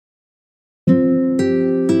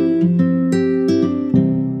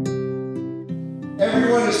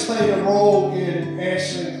played a role in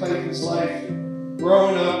Ashlyn and Clayton's life,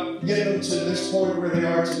 growing up, getting them to this point where they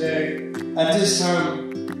are today. At this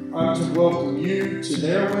time, I'm to welcome you to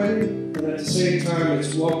their wedding, and at the same time,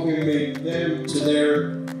 it's welcoming them to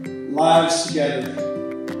their lives together.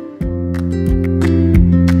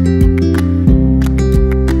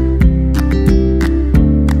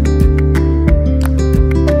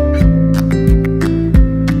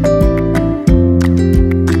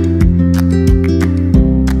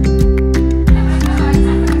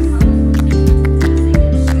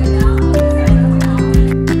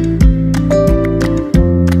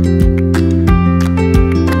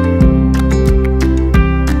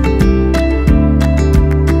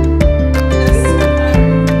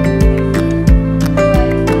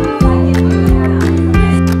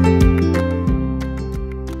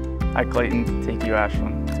 I, Clayton, take you,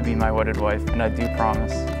 Ashlyn, to be my wedded wife, and I do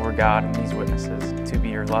promise before God and these witnesses to be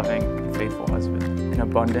your loving and faithful husband, in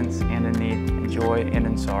abundance and in need, in joy and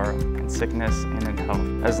in sorrow, in sickness and in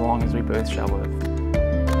health, as long as we both shall live.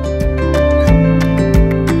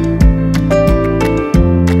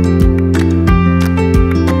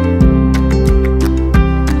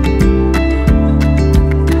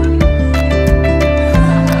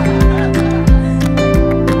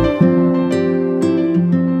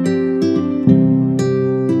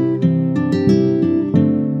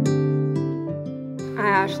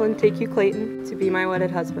 Ashlyn, take you, Clayton, to be my wedded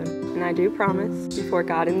husband, and I do promise before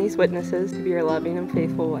God and these witnesses to be your loving and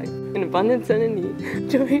faithful wife, in abundance and in need,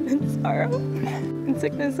 joy and in sorrow, in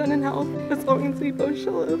sickness and in health, as long as we both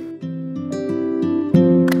shall live.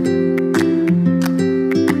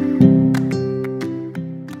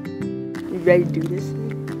 You ready to do this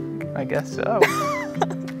thing? I guess so. I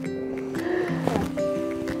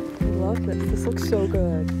love this. This looks so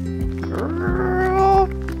good. Girl.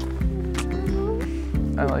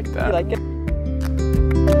 I like that. You like it?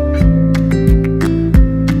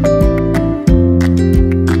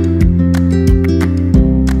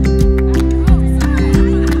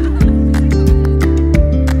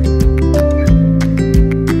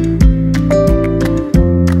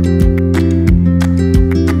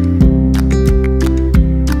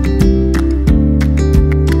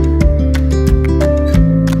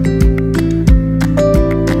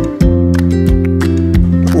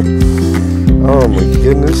 Oh my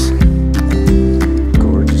goodness.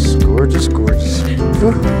 Gorgeous, gorgeous, gorgeous.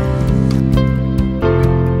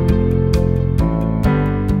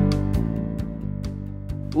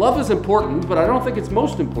 Love is important, but I don't think it's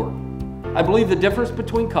most important. I believe the difference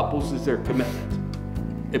between couples is their commitment.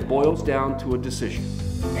 It boils down to a decision.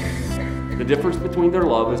 The difference between their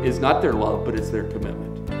love is not their love, but it's their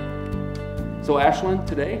commitment. So Ashlyn,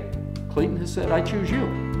 today, Clayton has said, I choose you.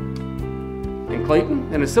 And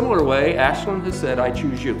Clayton, in a similar way, Ashlyn has said, I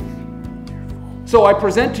choose you. So I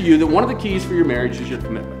present to you that one of the keys for your marriage is your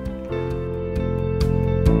commitment.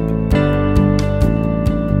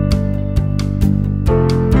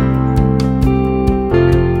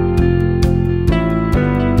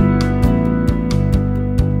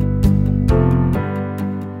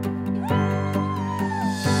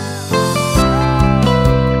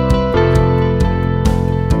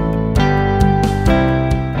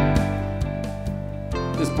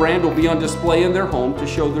 This brand will be on display in their home to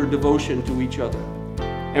show their devotion to each other.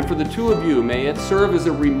 And for the two of you, may it serve as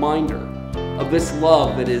a reminder of this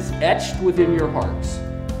love that is etched within your hearts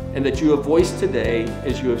and that you have voiced today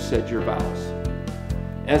as you have said your vows.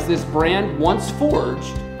 As this brand, once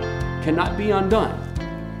forged, cannot be undone,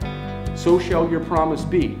 so shall your promise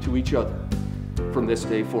be to each other from this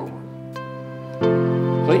day forward.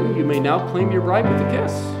 Clayton, you may now claim your bride with a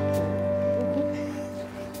kiss.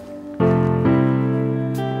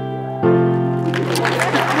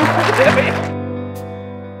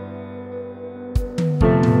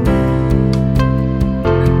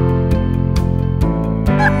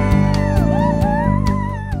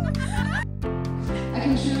 I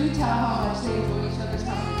can truly tell how much they enjoy each other's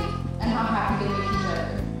company and how happy they make each other,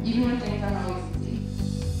 even when things aren't always easy.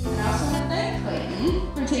 And I also want to thank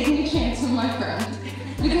Clayton for taking a chance with my friend,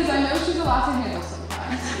 because I know she's a lot to handle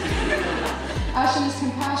sometimes. Ashlyn is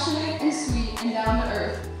compassionate and sweet and down to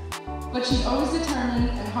earth, but she's always determined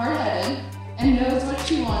and hard-headed and knows what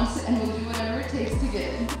she wants and will do whatever it takes to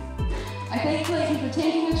get it. I thank Clayton for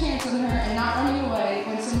taking a chance on her and not running away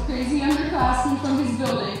when some crazy underclassman from his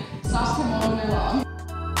building stops him all winter long.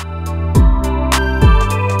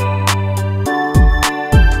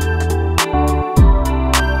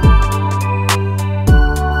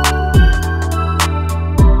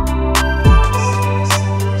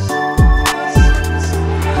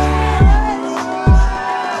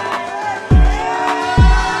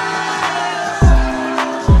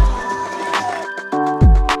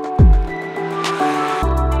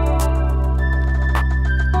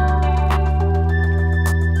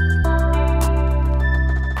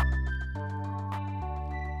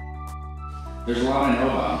 There's a lot I know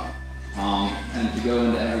about him. And to go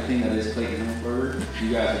into everything that is Clayton Himmelberger,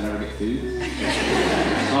 you guys will never get food.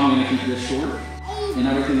 So I'm going to keep this short. And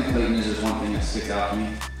everything that Clayton is one thing that sticks out to me.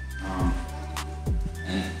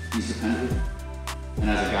 And he's dependable. And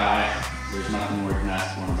as a guy, there's nothing more you can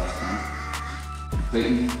ask for in a best friend.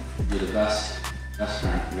 Clayton, you're the best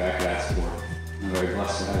friend a guy could ask for. I'm very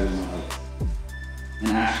blessed to have you in my life.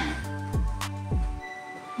 And Ashlyn,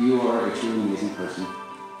 you are a truly amazing person.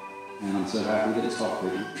 And I'm so happy that it's called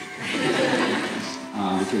Clayton.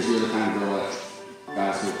 Because you're the kind of girl that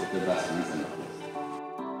guys hope that their best friends end up with.